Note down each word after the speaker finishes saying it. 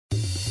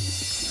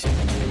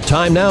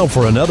Time now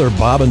for another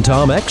Bob and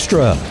Tom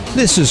Extra.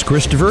 This is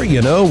Christopher.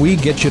 You know, we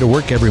get you to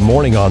work every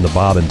morning on the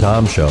Bob and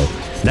Tom Show.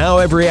 Now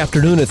every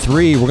afternoon at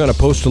 3, we're going to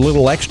post a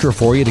little extra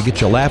for you to get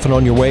you laughing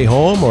on your way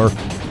home or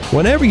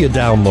whenever you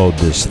download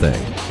this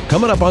thing.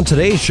 Coming up on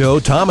today's show,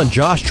 Tom and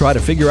Josh try to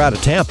figure out a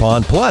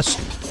tampon. Plus,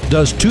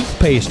 does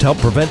toothpaste help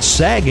prevent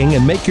sagging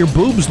and make your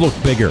boobs look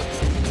bigger?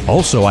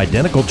 Also,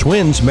 identical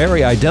twins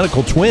marry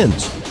identical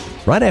twins.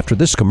 Right after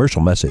this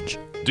commercial message.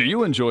 Do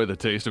you enjoy the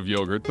taste of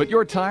yogurt, but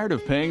you're tired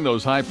of paying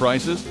those high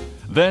prices?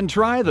 Then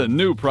try the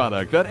new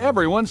product that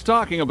everyone's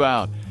talking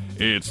about.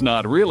 It's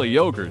not really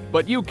yogurt,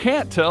 but you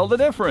can't tell the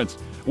difference.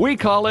 We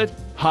call it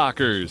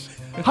Hawkers.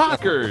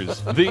 Hawkers,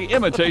 the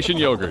imitation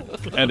yogurt.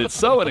 And it's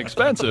so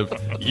inexpensive,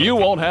 you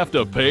won't have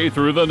to pay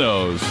through the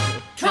nose.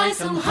 Try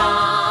some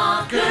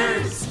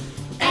Hawkers,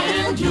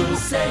 and you'll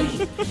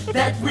say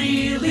that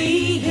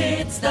really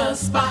hits the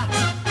spot.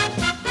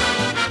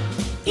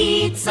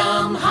 Eat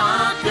some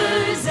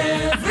Hawkers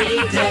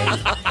every day.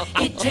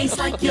 It tastes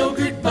like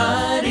yogurt,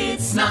 but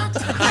it's not.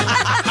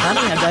 Honey,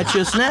 I got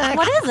you a snack.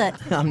 What is it?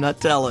 I'm not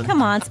telling.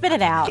 Come on, spit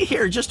it out.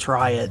 Here, just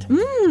try it.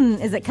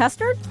 Is it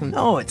custard?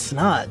 No, it's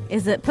not.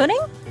 Is it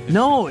pudding?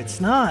 No, it's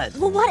not.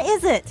 Well, what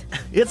is it?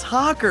 It's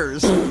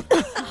Hawkers.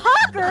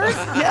 Hawkers?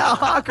 Yeah,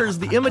 Hawkers,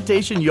 the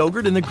imitation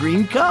yogurt in the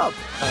green cup.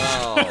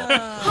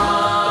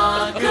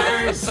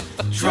 Hawkers,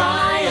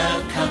 try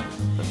a cup.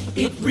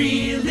 It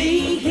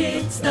really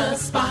hits the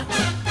spot.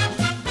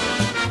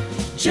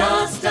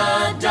 Just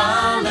 $1,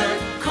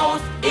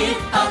 cough it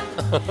up.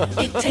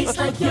 It tastes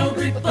like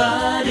yogurt,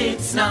 but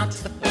it's not.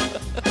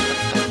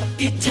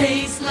 It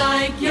tastes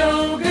like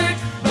yogurt,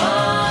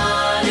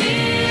 but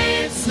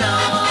it's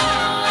not.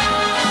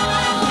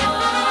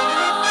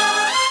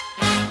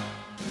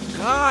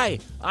 Hi,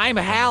 I'm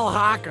Hal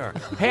Hawker,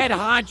 head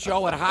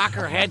honcho at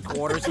Hawker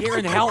headquarters here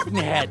in Hilton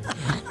Head.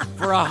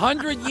 For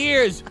 100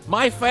 years,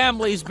 my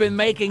family's been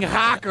making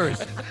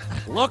Hawkers.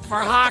 Look for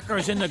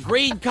Hawkers in the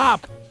green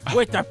cup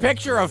with the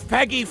picture of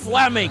Peggy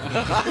Fleming.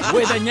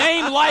 With a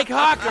name like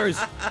Hawkers,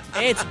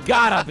 it's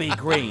gotta be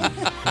green.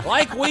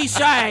 Like we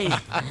say,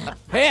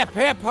 hip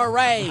hip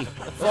hooray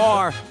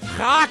for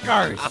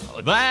Hawkers.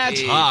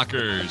 That's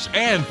Hawkers.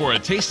 And for a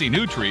tasty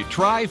new treat,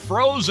 try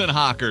frozen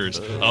Hawkers.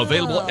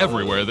 Available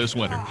everywhere this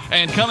winter.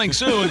 And coming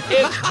soon,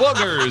 it's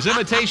Boogers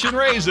Imitation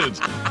Raisins.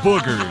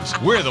 Boogers,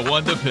 we're the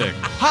one to pick.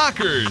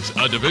 Hawkers,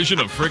 a division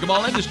of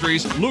Friggamall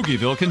Industries,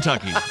 Louisville,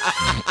 Kentucky.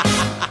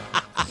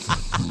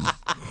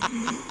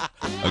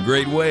 A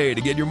great way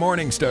to get your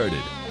morning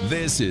started.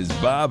 This is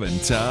Bob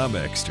and Tom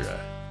Extra.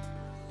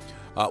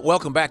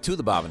 Welcome back to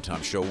the Bob and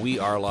Tom Show. We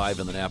are live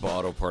in the Napa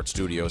Auto Parts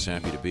Studios.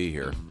 Happy to be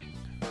here.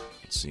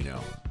 Let's see now.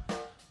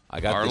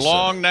 Our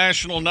long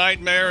national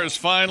nightmare is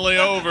finally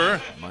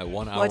over. My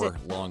 1 hour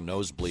long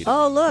nosebleed.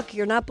 Oh, look,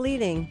 you're not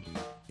bleeding.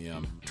 Yeah,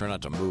 try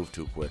not to move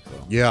too quick,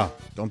 though. Yeah,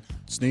 don't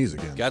sneeze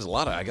again. Guys,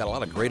 I got a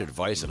lot of great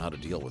advice on how to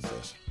deal with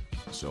this.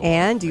 So,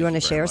 and do you want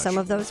to share some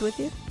of those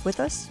with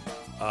us?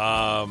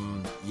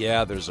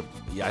 Yeah,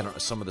 I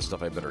don't. Some of the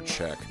stuff I better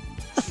check.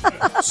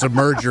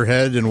 Submerge your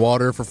head in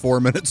water for 4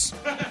 minutes.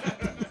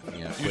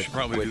 Yeah, you should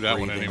probably do that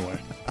breathing. One anyway.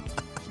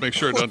 Make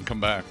sure it doesn't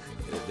come back.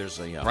 There's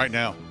a right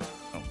now.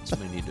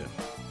 Somebody need to.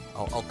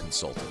 I'll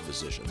consult a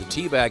physician. The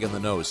tea bag in the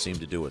nose seemed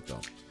to do it, though.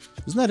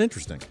 Isn't that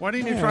interesting? Why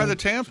didn't you try the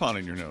tampon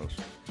in your nose?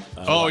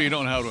 You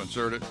don't know how to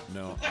insert it?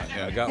 No,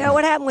 I got one.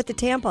 What happened with the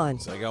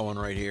tampons? I got one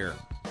right here.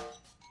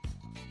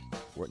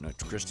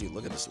 Christy,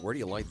 look at this. Where do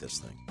you light this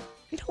thing?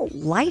 You don't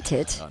light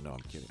it. No,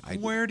 I'm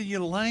kidding. Where do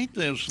you light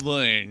this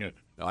thing?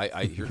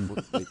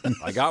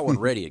 I got one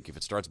ready. If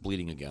it starts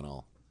bleeding again,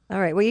 I'll. All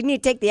right. Well, you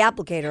need to take the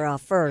applicator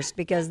off first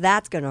because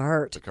that's going to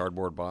hurt. The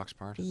cardboard box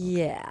part?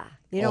 Yeah.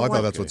 I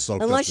thought that's what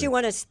soaked unless you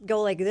want to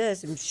go like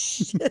this and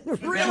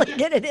really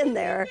get it in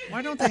there.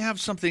 Why don't they have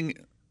something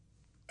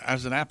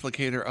as an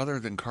applicator other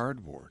than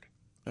cardboard?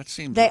 That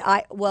seems the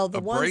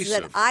abrasive. ones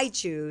that I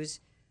choose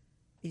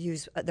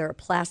they're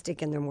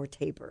plastic and they're more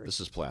tapered.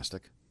 This is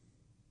plastic.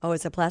 Oh,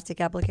 it's a plastic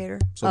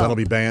applicator? So that'll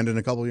be banned in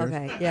a couple of years?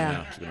 Okay,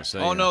 yeah. I was gonna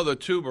say, no, the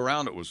tube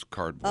around it was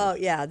cardboard. Oh,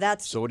 yeah,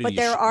 that's. So but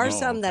there are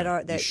some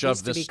that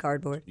used to be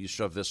cardboard. You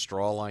shove this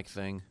straw-like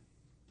thing.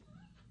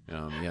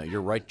 Yeah,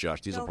 you're right,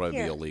 Josh. These will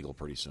probably be illegal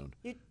pretty soon.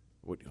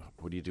 What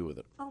do you do with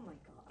it? Oh my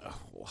God!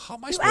 How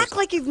am I you supposed act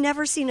like you've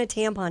never seen a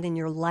tampon in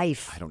your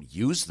life. I don't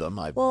use them.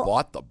 I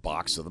bought the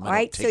box of them. All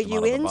right, so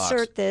you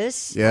insert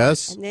this.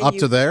 Yes, up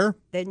to there.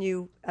 Then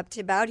you up to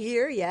about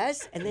here,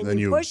 yes, and then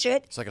you push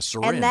it. It's like a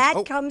syringe. And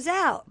that comes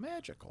out.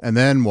 Magical. And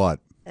then what?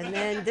 And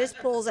then this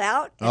pulls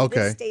out, and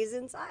this stays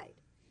inside.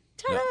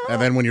 Ta-da!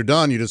 And then when you're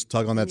done, you just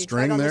tug on that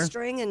string tug on there. the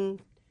string, and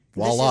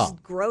voila. This is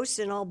gross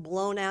and all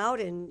blown out,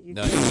 and you.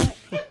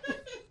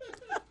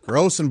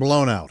 Gross and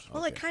blown out.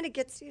 Well, it kind of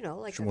gets,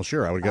 like. Well,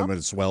 sure. I would get them.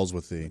 It swells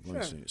with the. Let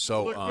me see.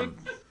 So, and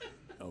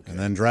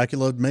then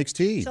Dracula makes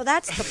tea. So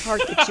that's the part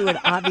that you would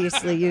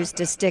obviously use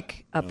to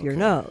stick up your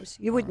nose.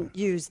 You wouldn't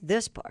use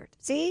this part.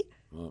 See?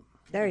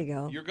 There you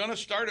go. You're going to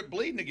start it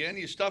bleeding again.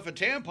 You stuff a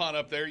tampon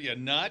up there, you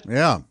nut.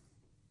 Yeah.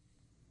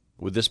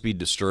 Would this be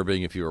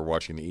disturbing if you were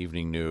watching the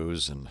evening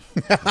news and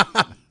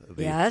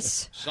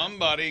Yes.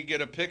 Somebody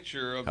get a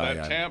picture of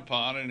that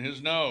tampon in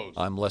his nose.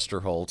 I'm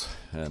Lester Holt,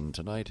 and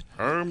tonight...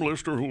 I'm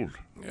Lester Holt.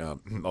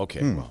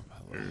 Okay, well,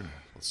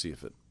 let's see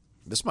if it...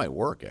 This might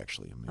work,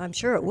 actually. I'm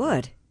sure it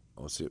would.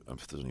 Let's see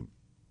if there's any...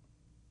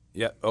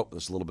 Yeah,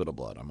 there's a little bit of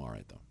blood. I'm all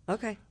right, though.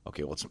 Okay.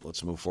 Okay,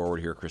 let's move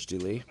forward here, Christy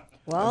Lee.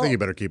 Well, I think you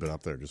better keep it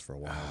up there just for a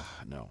while.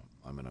 No,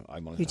 I'm gonna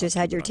you just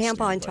had your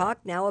tampon talk.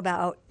 Now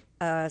about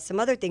some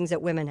other things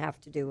that women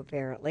have to do,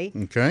 apparently.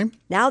 Okay.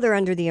 Now they're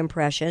under the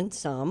impression,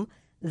 some,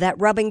 that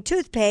rubbing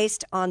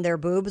toothpaste on their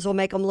boobs will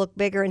make them look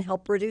bigger and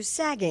help reduce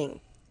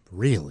sagging.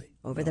 Really?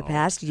 Over the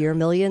past year,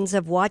 millions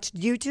have watched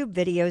YouTube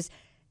videos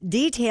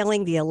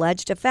detailing the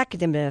alleged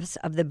effectiveness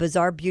of the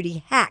bizarre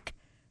beauty hack.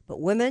 But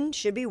women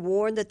should be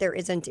warned that there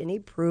isn't any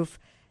proof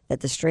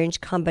that the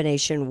strange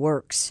combination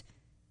works.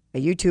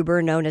 A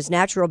YouTuber known as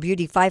Natural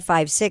Beauty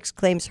 556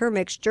 claims her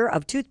mixture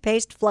of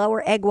toothpaste,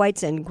 flour, egg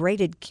whites, and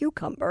grated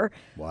cucumber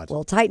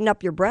will tighten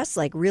up your breasts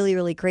like really,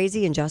 really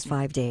crazy in just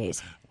 5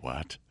 days.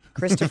 What?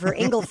 Christopher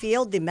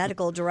Inglefield, the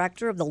medical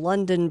director of the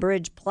London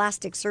Bridge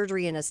Plastic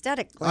Surgery and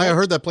Aesthetic Clinic. I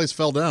heard that place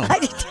fell down.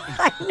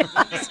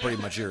 It's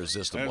pretty much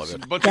irresistible. A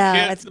bunch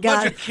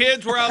of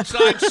kids were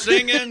outside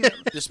singing.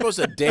 You're supposed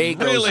a day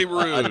goes really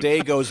rude. A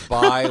day goes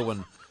by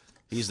when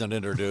he's not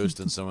introduced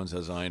and someone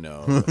says, "I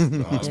know."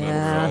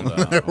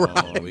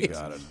 We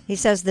got it. He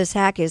says this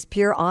hack is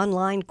pure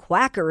online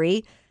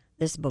quackery.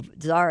 This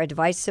bizarre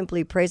advice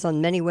simply preys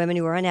on many women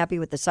who are unhappy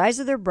with the size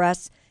of their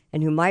breasts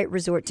and who might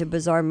resort to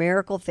bizarre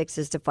miracle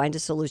fixes to find a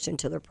solution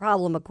to their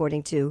problem,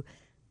 according to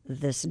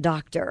this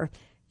doctor.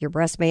 Your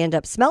breasts may end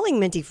up smelling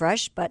minty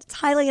fresh, but it's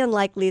highly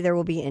unlikely there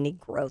will be any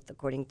growth,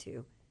 according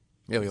to...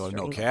 Yeah,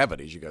 no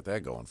cavities. You got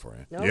that going for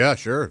you. Nope. Yeah,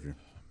 sure.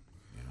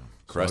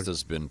 Crest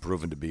has been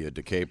proven to be a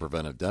decay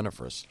preventive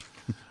dentifrice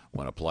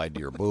when applied to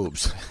your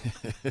boobs.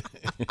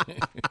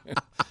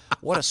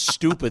 What a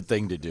stupid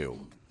thing to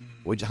do.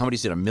 How many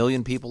said 1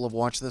 million people have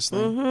watched this thing?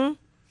 Mm-hmm.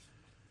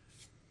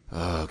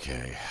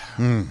 Okay.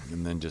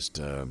 And then just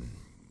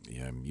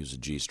use a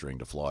G-string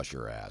to floss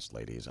your ass,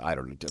 ladies. I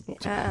don't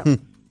know.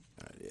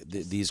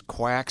 These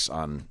quacks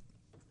on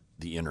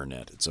the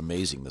internet, it's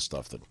amazing the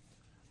stuff that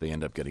they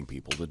end up getting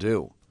people to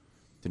do.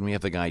 Didn't we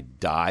have the guy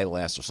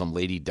some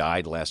lady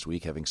died last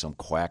week having some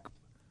quack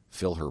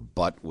fill her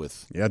butt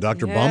with... Yeah,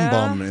 Dr. Bum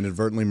Bum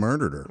inadvertently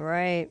murdered her.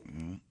 Right.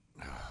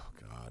 Oh,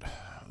 God.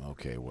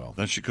 Okay, well.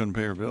 Then she couldn't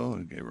pay her bill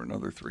and gave her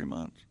another 3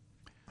 months.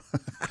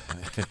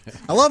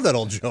 I love that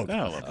old joke.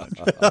 Yeah, I love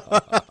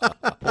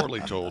that joke. Poorly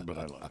told, but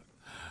I love it.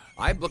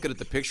 I'm looking at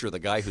the picture of the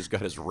guy who's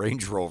got his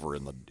Range Rover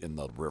in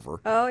the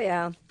river. Oh,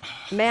 yeah.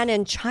 A man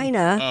in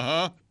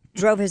China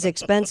drove his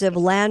expensive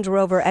Land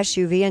Rover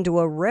SUV into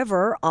a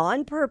river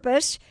on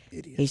purpose.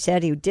 Idiot. He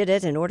said he did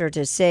it in order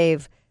to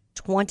save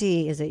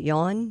 20, is it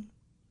yuan?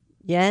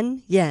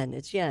 Yen? Yen.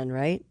 It's yen,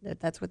 right?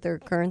 That's what their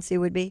currency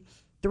would be?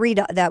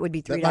 That would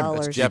be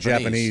 $3. That's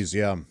Japanese,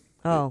 yeah.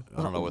 Oh,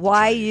 I don't know what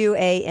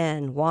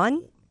YUAN.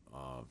 Yuan?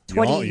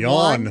 20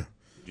 yuan.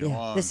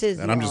 Yeah, this is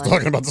And I'm just yuan.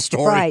 talking about the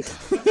story. Right.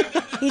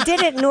 He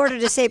did it in order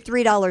to save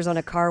 $3 on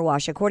a car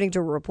wash, according to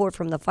a report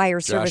from the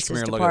Fire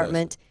Services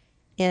Department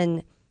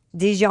in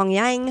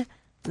Zhejiang.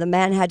 The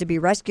man had to be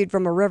rescued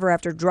from a river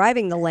after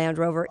driving the Land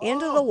Rover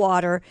into the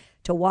water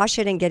to wash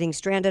it and getting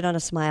stranded on a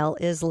smile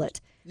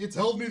islet. You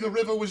told me the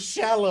river was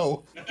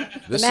shallow.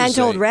 The man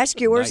told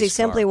rescuers he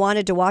simply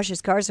wanted to wash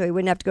his car so he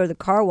wouldn't have to go to the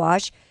car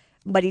wash,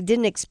 but he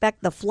didn't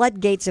expect the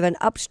floodgates of an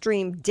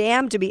upstream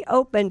dam to be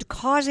opened,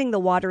 causing the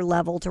water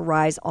level to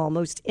rise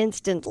almost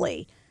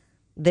instantly.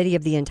 Video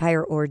of the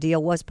entire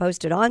ordeal was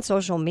posted on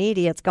social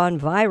media. It's gone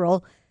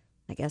viral.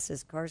 I guess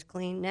his car's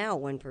clean now,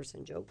 one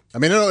person joked. I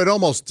mean, it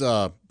almost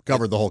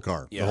covered the whole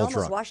car, the whole almost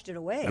truck. washed it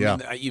away. I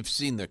mean, you've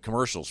seen the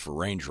commercials for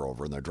Range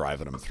Rover, and they're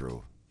driving them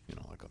through,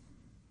 like a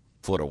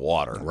foot of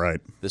water.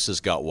 Right. This has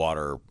got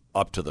water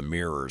up to the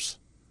mirrors,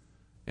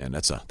 and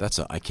that's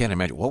I can't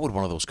imagine what would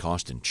one of those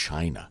cost in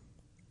China.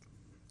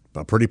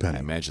 A pretty penny.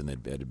 I imagine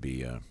that it'd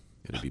be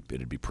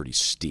pretty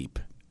steep.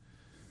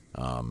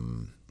 I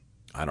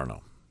don't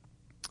know.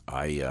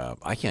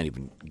 I can't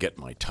even get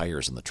my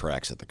tires in the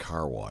tracks at the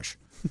car wash,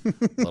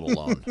 let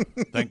alone.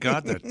 Thank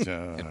God that.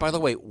 And by the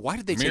way, why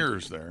did they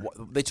mirrors there?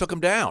 They took them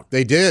down.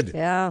 They did.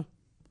 Yeah.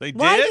 They did.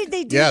 Why did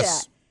they do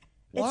Yes. that?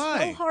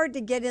 Why? It's so hard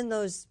to get in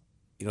those.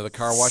 The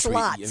car wash where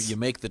slots. you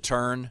make the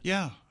turn.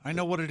 Yeah, I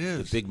know what it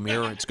is. The big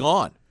mirror, it's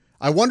gone.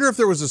 I wonder if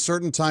there was a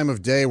certain time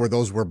of day where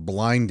those were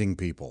blinding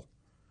people.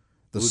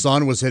 The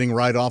sun was hitting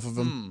right off of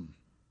them.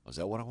 Is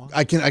that what it was?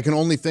 I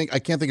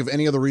can't think of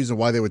any other reason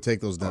why they would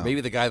take those down. Or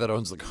maybe the guy that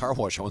owns the car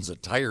wash owns a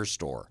tire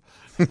store.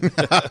 Do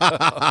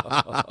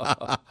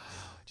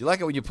you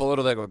like it when you pull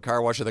into that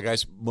car wash and the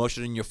guy's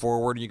motioning you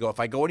forward and you go, if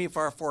I go any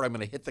far forward, I'm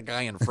going to hit the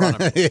guy in front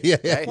of me? Yeah.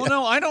 Okay? Well,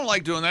 no, I don't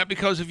like doing that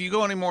because if you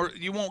go anymore,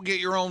 you won't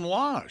get your own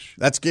wash.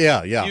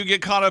 Yeah. You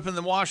get caught up in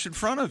the wash in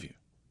front of you.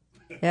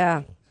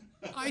 Yeah.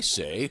 I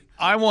say.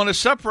 I want to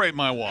separate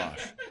my wash.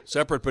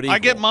 Separate but equal. I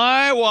get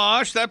my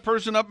wash. That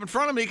person up in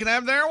front of me can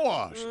have their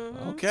wash.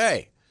 Mm-hmm.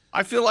 Okay.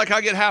 I feel like I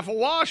get half a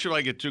wash if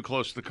I get too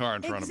close to the car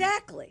in front of me.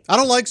 Exactly. I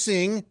don't like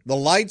seeing the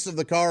lights of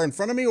the car in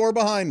front of me or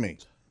behind me.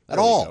 at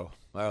There we all. go.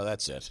 Oh,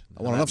 that's it.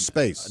 I want enough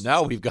space.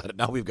 Now we've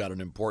got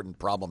an important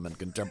problem in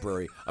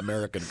contemporary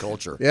American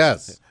culture.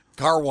 Yes.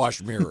 Car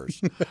wash mirrors.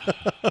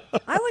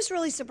 I was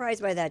really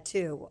surprised by that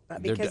too,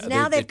 because They're-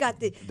 now they- they've got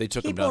the they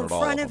took 'em people down in at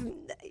all front of of.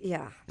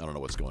 Yeah. I don't know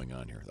what's going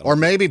on here. Or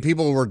maybe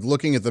people were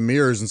looking at the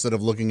mirrors instead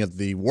of looking at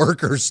the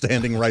workers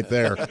standing right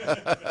there.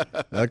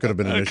 That could have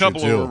been an A issue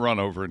couple too. were run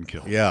over and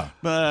killed. Yeah.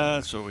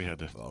 So we had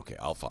to. Okay,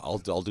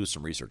 I'll do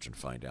some research and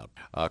find out.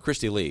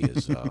 Christy Lee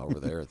is over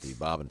there at the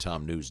Bob and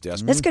Tom News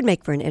Desk. This could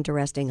make for an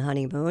interesting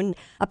honeymoon.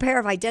 A pair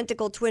of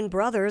identical twin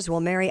brothers will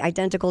marry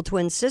identical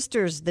twin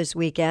sisters this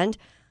weekend.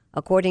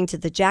 According to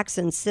the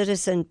Jackson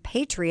Citizen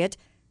Patriot,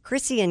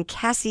 Chrissy and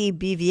Cassie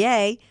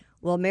Bouvier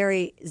will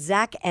marry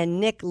Zach and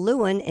Nick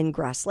Lewin in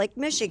Grass Lake,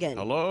 Michigan.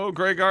 Hello,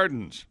 Grey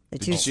Gardens.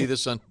 Did you see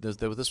this on? This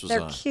was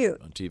They're on, cute.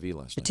 on TV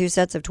last The night. two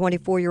sets of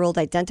 24-year-old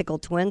identical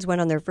twins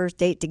went on their first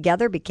date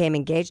together, became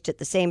engaged at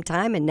the same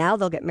time, and now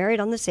they'll get married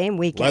on the same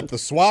weekend. Let the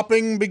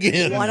swapping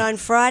begin. One on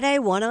Friday,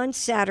 one on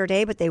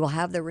Saturday, but they will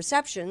have their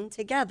reception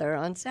together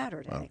on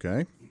Saturday.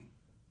 Okay.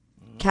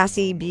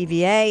 Cassie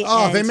Bouvier.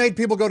 Oh, and they made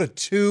people go to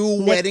two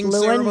Nick wedding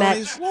Lewin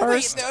met ceremonies?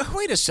 first.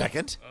 Wait a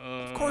second.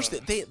 Of course,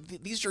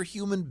 these are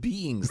human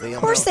beings. Of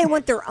course, they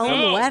want their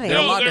own wedding.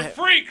 They're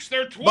freaks.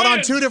 They're twins. But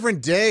on two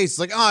different days.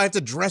 Like, I have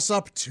to dress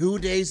up 2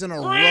 days in a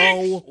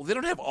row. Well, they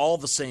don't have all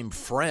the same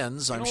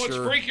friends, I'm You know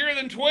sure. what's freakier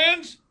than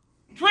twins?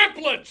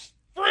 Triplets.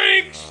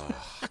 Freaks.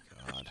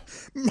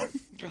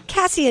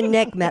 Cassie and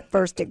Nick met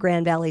first at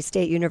Grand Valley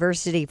State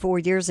University 4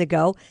 years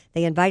ago.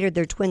 They invited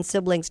their twin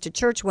siblings to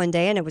church one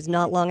day, and it was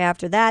not long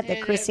after that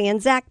Chrissy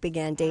and Zach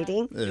began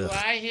dating. Do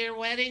I hear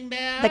wedding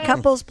bells? The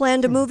couples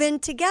plan to move in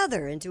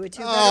together into a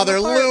two-bedroom Oh, they're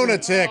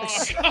apartment.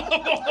 lunatics. Come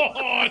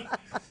on.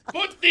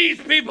 Put these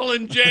people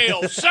in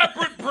jail.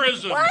 Separate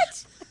prisons.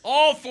 What?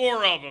 All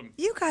four of them.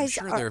 You guys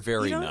Sure, are. they're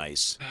very you don't-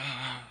 nice.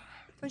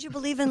 Don't you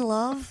believe in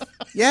love?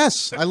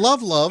 Yes, I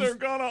love love. They're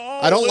gonna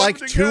all I don't live like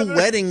together. two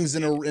weddings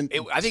in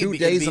I think 2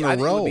 days in a I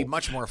think it row. would be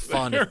much more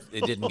fun if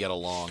they didn't get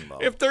along, though.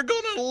 If they're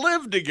going to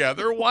live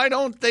together, why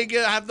don't they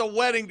have the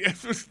wedding?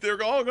 If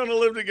they're all going to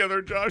live together,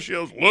 Josh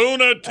yells,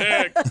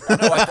 lunatic. No,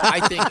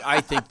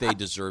 I think they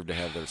deserve to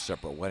have their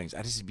separate weddings.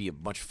 I just it'd be a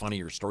much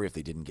funnier story if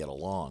they didn't get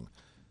along.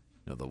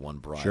 You know, the one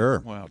bride.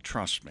 Sure. Well,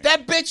 trust me.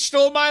 That bitch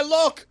stole my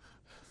look.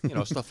 You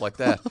know, stuff like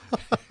that.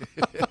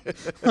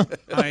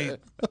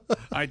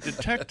 I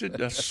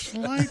detected a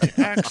slight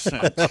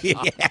accent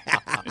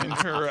in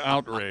her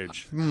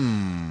outrage.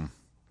 They're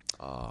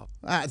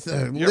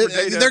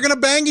going to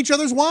bang each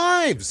other's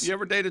wives. You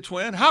ever date a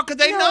twin? How could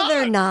they No, not?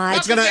 they're not.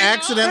 It's going to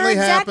accidentally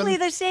They're exactly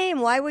happen. the same.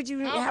 Why would you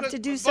have to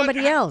do But-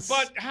 somebody else?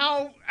 But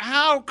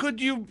how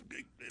could you?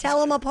 Tell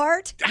them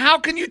apart? How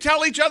can you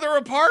tell each other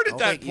apart at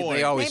that point?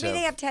 They always Maybe have.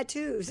 they have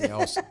tattoos. They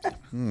always,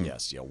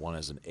 yes, yeah. One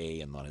has an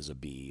A and one has a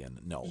B, and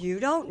no. You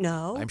don't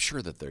know. I'm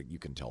sure that you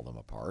can tell them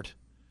apart.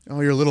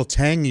 Oh, you're a little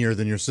tangier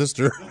than your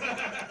sister.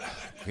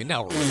 Okay,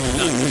 now we're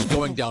not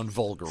going down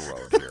vulgar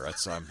road here.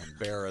 I'm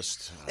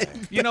embarrassed.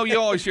 You know,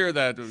 you always hear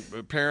that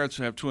parents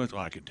who have twins. Oh,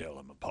 I can tell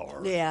them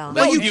apart. Yeah.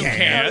 No, you you can't.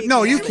 can't.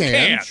 No, you can.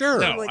 Can't. Sure.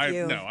 No, With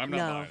you. I'm not No.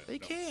 buying it. They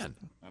can.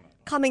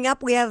 Coming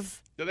up, we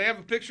have. Do they have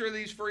a picture of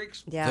these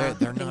freaks? Yeah.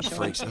 They're not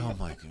freaks. Oh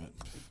my god.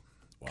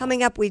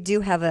 Coming up, we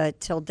do have a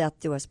Till Death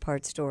Do Us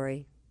Part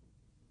story.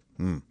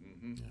 Yeah,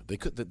 they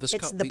could. This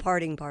It's the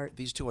parting part.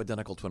 These two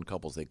identical twin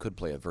couples. They could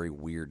play a very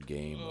weird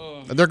game.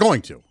 They're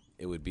going to.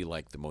 It would be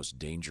like the most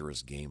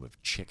dangerous game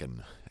of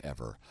chicken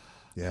ever.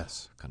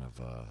 Yes. Kind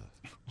of.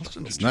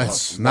 It's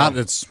nice. Not.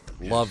 It's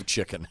love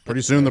chicken.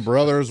 pretty soon. The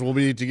brothers will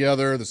be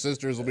together. The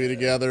sisters will be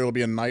together. It'll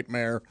be a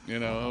nightmare. You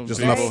know, Just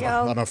There an, you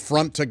go. an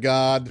affront to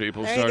God.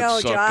 people There you start go,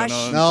 sucking Josh.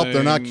 on Nope,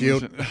 they're not things.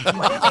 cute. They're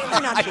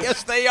not cute.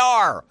 Yes, they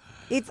are.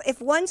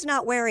 If one's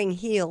not wearing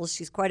heels,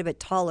 she's quite a bit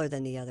taller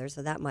than the other,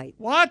 so that might.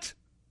 What?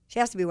 She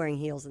has to be wearing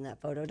heels in that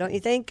photo, don't you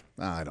think?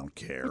 I don't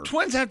care.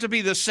 Twins have to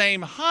be the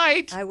same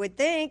height. I would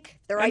think.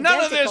 They're And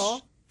identical. none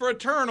of this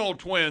fraternal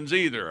twins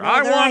either. No,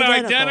 I they're want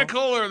identical.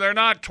 identical or they're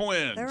not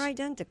twins. They're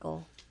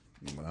identical.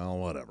 Well,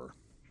 whatever.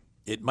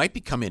 It might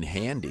become in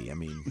handy. I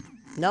mean,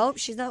 Nope,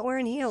 she's not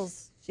wearing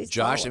heels. She's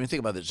Josh. I taller. mean, think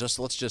about this.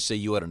 Let's just say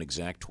you had an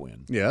exact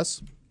twin,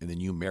 Yes. and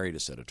then you married a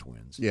set of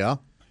twins. Yeah.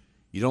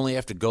 You'd only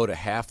have to go to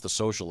half the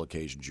social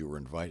occasions you were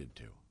invited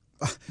to.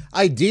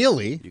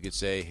 Ideally, You could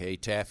say, "Hey,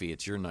 Taffy,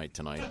 it's your night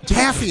tonight."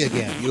 Taffy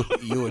again.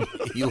 You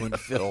and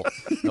Phil.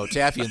 No,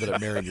 Taffy ended up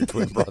marrying your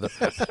twin brother.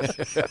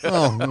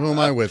 Oh, who am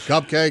I with?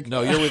 Cupcake?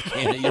 No, you're with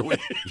Candy.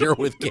 You're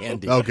with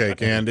Candy. Okay,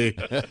 Candy.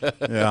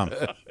 Yeah.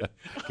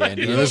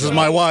 Candy. This is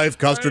my wife,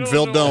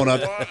 custard-filled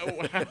donut.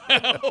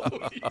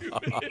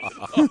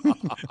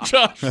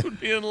 Josh would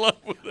be in love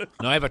with it.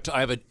 Now I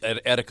have an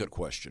etiquette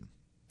question.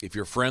 If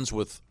you're friends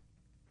with,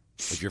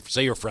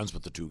 say you're friends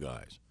with the two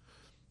guys,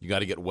 you got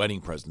to get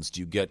wedding presents. Do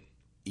you get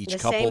each The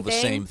couple same the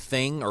thing? same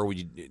thing, or would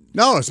you?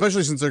 No,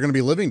 especially since they're going to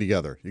be living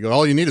together. You go.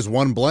 All you need is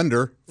one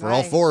blender for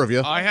all Right. four of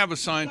you. I have a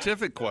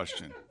scientific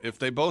question. If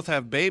they both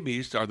have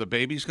babies, are the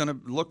babies going to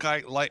look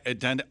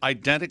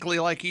identically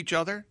like each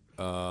other?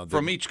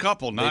 From each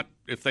couple, not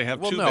if they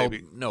have two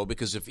babies. No,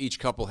 because if each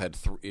couple had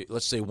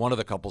let's say one of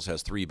the couples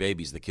has 3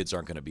 babies, the kids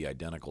aren't going to be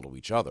identical to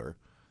each other.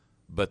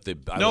 But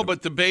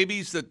the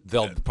babies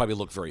they'll probably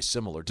look very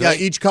similar.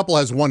 Each couple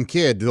has 1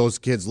 kid. Those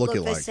kids look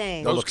alike. The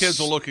same. Those kids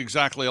will look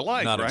exactly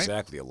alike, not right? Not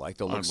exactly alike.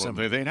 They'll look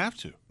similar. They'd have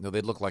to. No,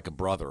 they'd look like a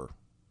brother,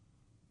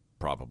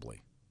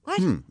 probably. What?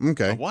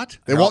 Okay. What?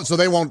 They won't. So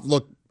they won't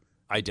look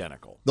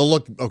identical. They'll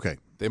look okay.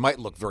 They might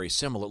look very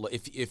similar.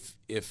 If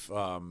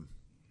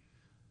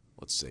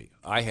let's see,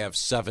 I have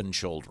 7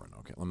 children.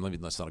 Okay,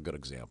 that's not a good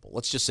example.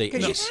 Let's just say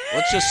Ace.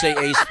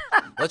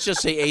 Let's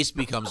just say Ace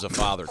becomes a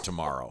father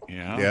tomorrow.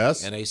 Yeah.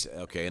 Yes. And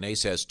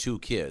Ace has 2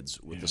 kids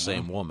with the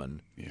same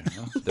woman. Yeah.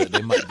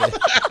 They might.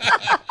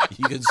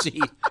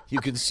 You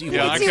can see.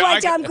 Yeah, why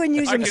Tom couldn't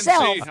use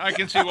himself. I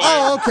can see why.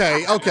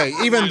 Oh, okay.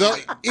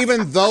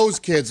 Even those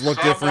kids look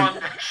different.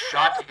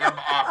 Shut him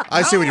up.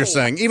 I see what you're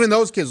saying. Even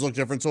those kids look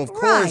different. So of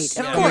course,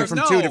 coming from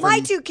 2 different. My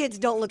 2 kids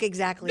don't look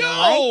exactly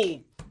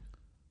alike.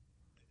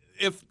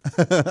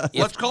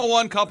 Let's call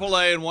one couple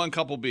A and one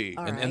couple B.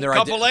 Right. And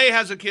couple A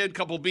has a kid,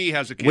 couple B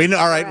has a kid. Right,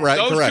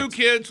 Those correct. 2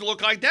 kids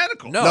look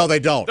identical. No, they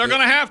don't. They're going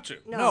to have to.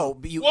 No,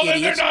 but you well,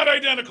 idiots. then they're not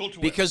identical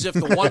twins. Because if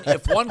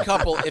one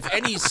couple, if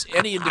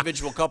any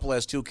individual couple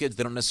has 2 kids,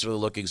 they don't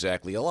necessarily look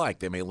exactly alike.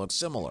 They may look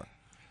similar.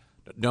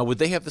 Now, would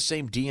they have the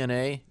same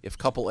DNA if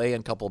couple A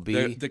and couple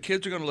B? The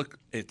kids are going to look.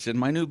 It's in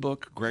my new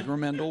book. Gregor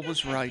Mendel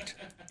was right.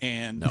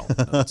 And no,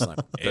 it's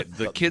not.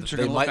 The kids are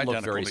going to look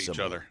identical to each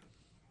other.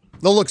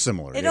 They'll look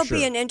similar. It'll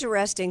be an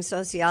interesting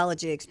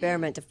sociology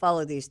experiment to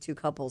follow these 2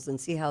 couples and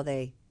see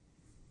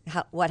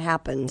what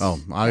happens. Oh,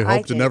 I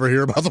hope to never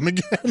hear about them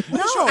again.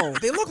 No.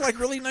 They look like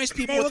really nice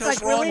people. They look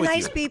like really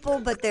nice people,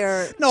 but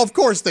they're... No, of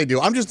course they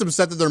do. I'm just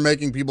upset that they're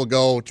making people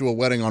go to a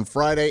wedding on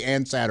Friday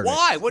and Saturday.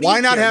 Why? Why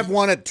not have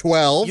one at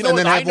 12 and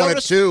then have one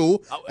at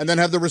 2 and then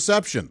have the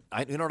reception?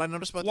 You know what I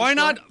noticed about this? Why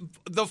not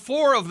the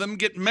 4 of them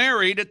get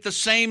married at the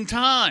same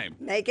time?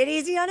 Make it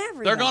easy on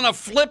everyone. They're going to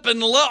flip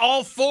and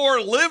all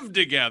 4 live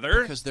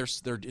together.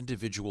 Because they're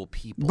individual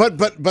people.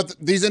 But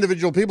these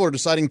individual people are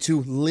deciding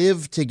to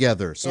live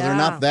together, so they're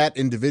not that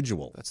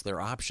individual. That's their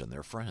option.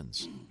 They're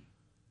friends.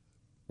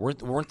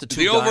 Weren't the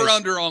 2 The guys...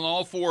 over-under on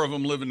all 4 of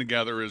them living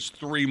together is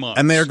 3 months.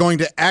 And they are going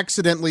to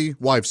accidentally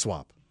wife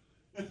swap.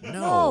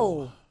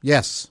 No.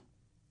 Yes.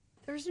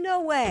 There's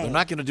no way. They're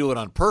not going to do it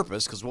on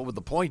purpose, because what would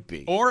the point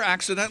be? Or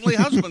accidentally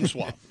husband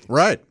swap.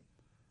 Right.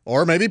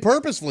 Or maybe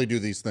purposefully do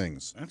these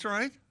things. That's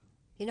right.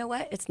 You know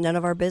what? It's none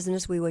of our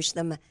business. We wish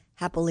them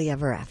happily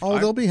ever after. Oh,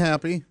 they'll be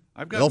happy.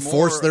 I've got They'll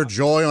force more, their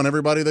joy on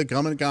everybody they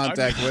come in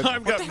contact with.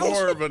 I've got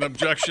more of an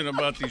objection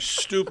about these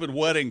stupid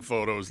wedding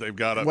photos they've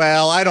got up.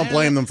 Well, I don't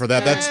blame them for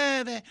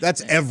that.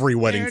 That's every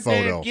wedding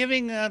photo. They're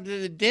giving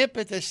the dip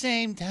at the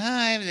same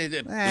time.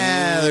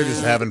 They're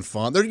just having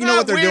fun. You know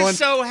what they're doing?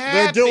 So happy.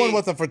 They're doing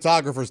what the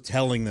photographer's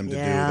telling them to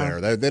do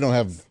there. They don't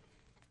have...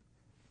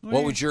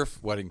 What would your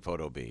wedding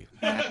photo be?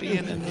 Happy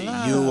and in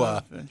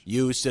love.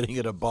 You sitting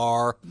at a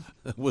bar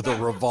with a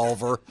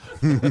revolver.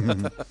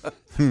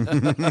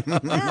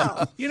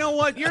 You know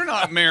what? You're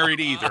not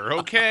married either,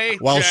 okay?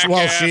 While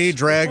she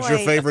drags your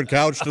favorite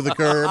couch to the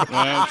curb.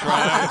 That's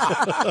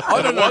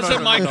right. It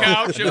wasn't my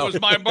couch. It was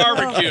my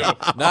barbecue.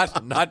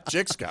 Not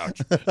Chick's couch.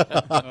 There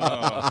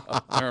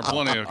are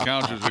plenty of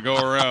couches to go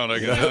around, I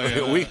can tell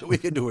you. We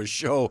could do a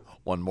show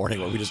one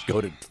morning where we just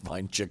go to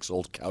find Chick's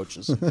old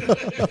couches.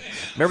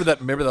 Remember that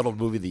old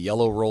movie, The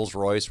Yellow Rolls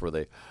Royce, where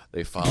they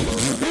follow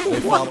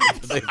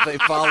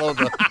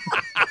the.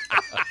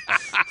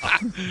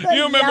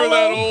 You remember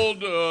that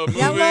old movie,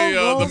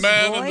 The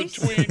Man in the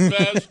Tweed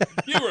Vest?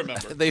 You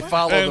remember. They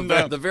follow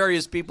the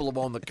various people who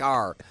own the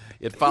car.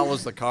 It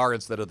follows the car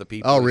instead of the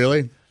people. Oh,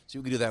 really? So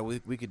we could do that.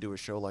 We could do a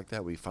show like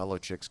that. We follow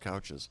Chick's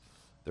couches.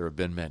 There have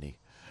been many.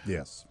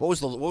 Yes. What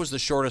was the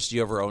shortest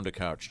you ever owned a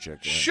couch, Chick?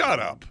 Shut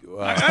up.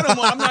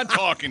 I'm not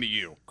talking to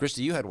you.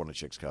 Christy, you had one of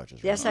Chick's couches.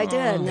 Right? Yes, I did.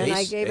 And then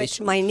I gave it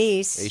to my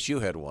niece. Ace, you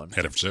had one.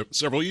 Had it for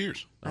several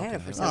years. I had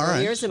it for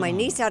several years, and my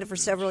niece had it for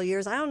several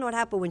years. I don't know what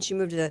happened when she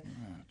moved to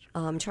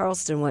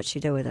Charleston, what she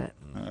did with it.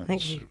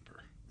 It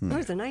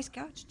was a nice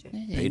couch, too.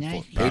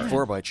 Paid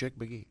for by Chick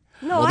McGee.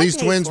 No, well, these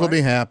twins will it.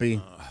 be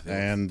happy,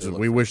 and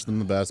we wish them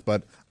the best,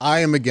 but I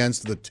am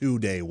against the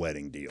 2-day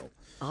wedding deal.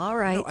 All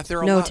right,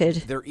 No,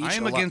 noted. I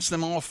am against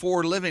them all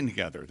 4 living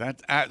together.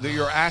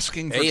 You're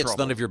asking for A, it's trouble.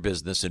 none of your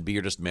business, and B,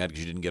 you're just mad because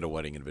you didn't get a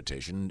wedding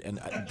invitation.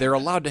 And they're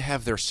allowed to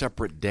have their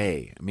separate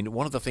day. I mean,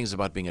 one of the things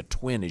about being a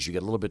twin is you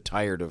get a little bit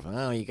tired of,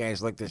 you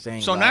guys look the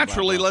same. So blah,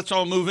 naturally, blah, blah. let's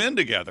all move in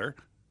together.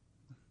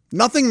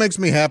 Nothing makes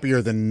me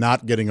happier than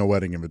not getting a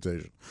wedding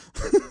invitation.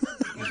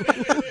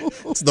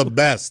 It's the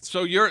best.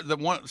 So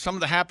some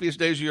of the happiest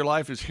days of your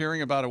life is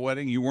hearing about a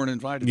wedding you weren't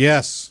invited to.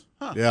 Yes.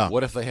 Huh. Yeah.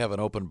 What if they have an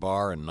open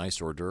bar and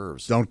nice hors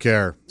d'oeuvres? Don't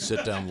care.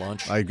 Sit down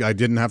lunch. I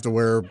didn't have to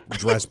wear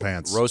dress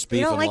pants. Roast beef.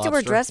 You don't and like to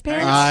wear lobster? dress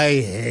pants?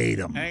 I hate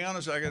them. Hang on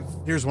a second.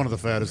 Here's one of the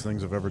fattest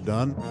things I've ever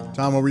done.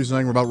 Tom, what were you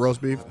saying about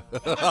roast beef?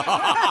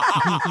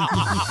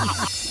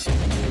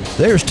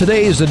 There's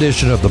today's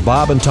edition of the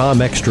Bob and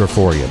Tom Extra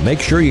for you.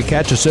 Make sure you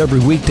catch us every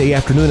weekday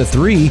afternoon at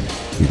 3. You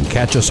can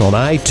catch us on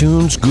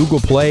iTunes, Google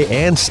Play,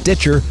 and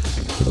Stitcher.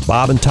 For the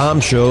Bob and Tom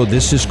Show,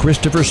 this is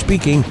Christopher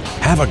speaking.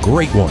 Have a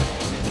great one.